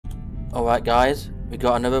Alright guys, we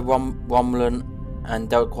got another Romulan and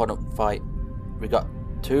Quadrant fight. We got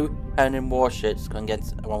two Krenim Warships going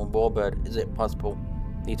against a Romulan WarBird. Is it possible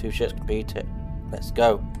these two ships can beat it? Let's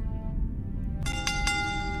go.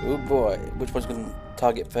 Oh boy, which one's going to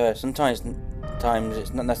target first? Sometimes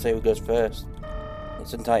it's not necessarily who goes first.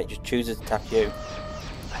 Sometimes it just chooses to attack you.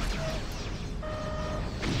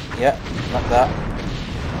 Yeah, like that.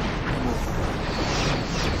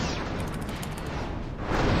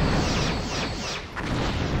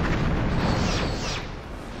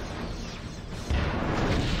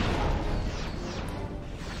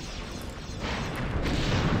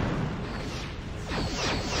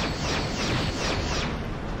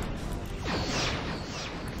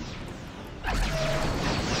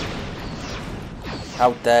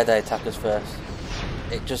 How dare they attack us first?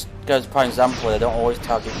 It just goes by example, they don't always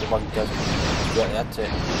target the one who goes directly at it.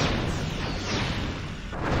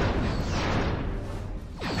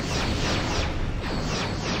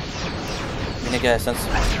 I'm gonna get a sense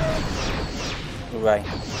of right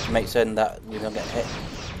to make certain that we don't get hit.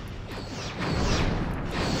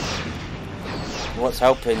 What's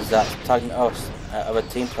helping is that targeting us, other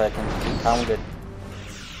team player can keep pounding.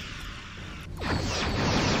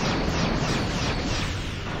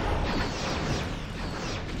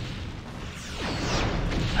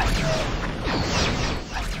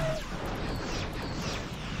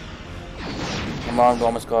 Come on, we're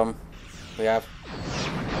almost gone. We have.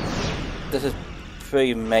 This is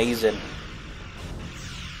pretty amazing.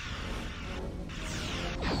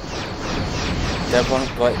 Everyone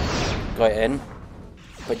got it in.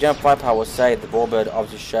 But General Firepower will say the WarBird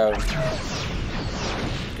obviously shown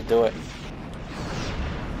you could do it.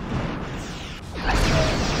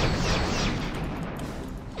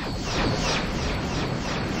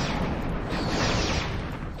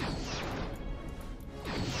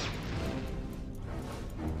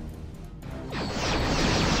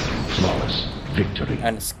 Victory.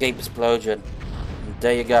 And escape explosion. And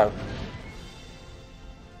there you go.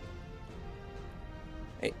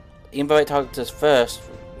 Even though it targeted us first,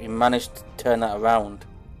 we managed to turn that around.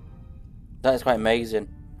 That is quite amazing.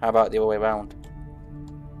 How about the other way around?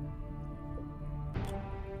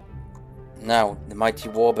 Now, the mighty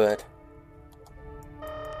WarBird.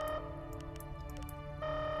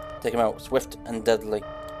 Take him out, swift and deadly.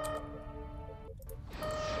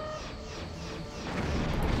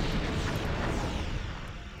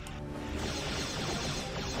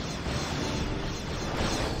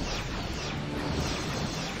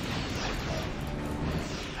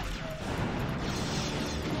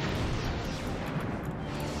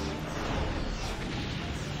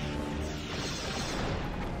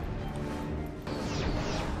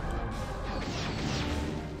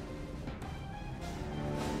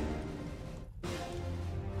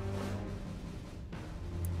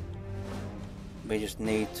 We just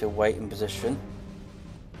need to wait in position.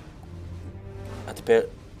 At a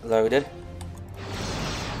bit loaded.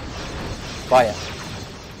 Fire.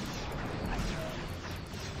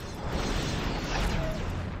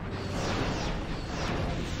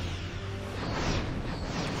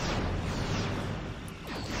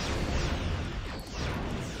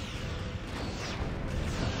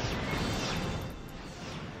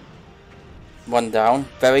 One down.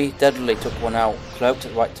 Very deadly, took one out. Cloaked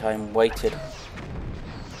at the right time, waited.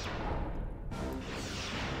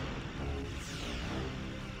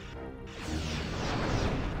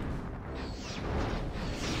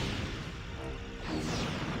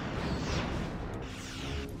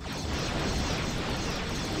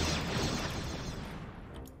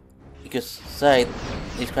 You could say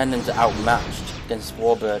these Krennims are outmatched against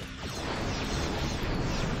WarBird.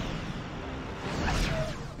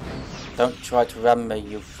 Don't try to ram me,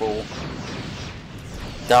 you fool.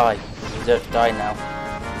 Die. You deserve to die now.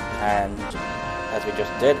 And as we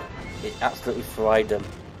just did, it absolutely fried them.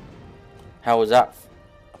 How was that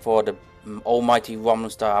for the almighty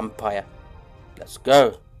Romulan Star Empire? Let's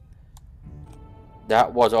go.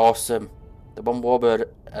 That was awesome. The one WarBird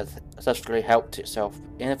has successfully helped itself.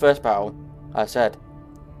 In the first battle, I said,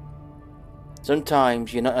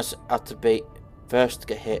 sometimes you not have to be first to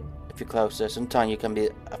get hit if you're closer. Sometimes you can be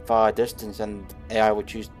a far distance and AI will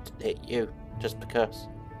choose to hit you just because.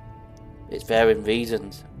 It's varying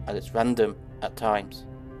reasons and it's random at times.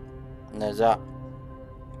 And there's that.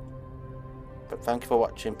 But thank you for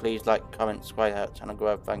watching. Please like, comment, subscribe, and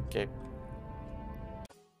grow. Thank you.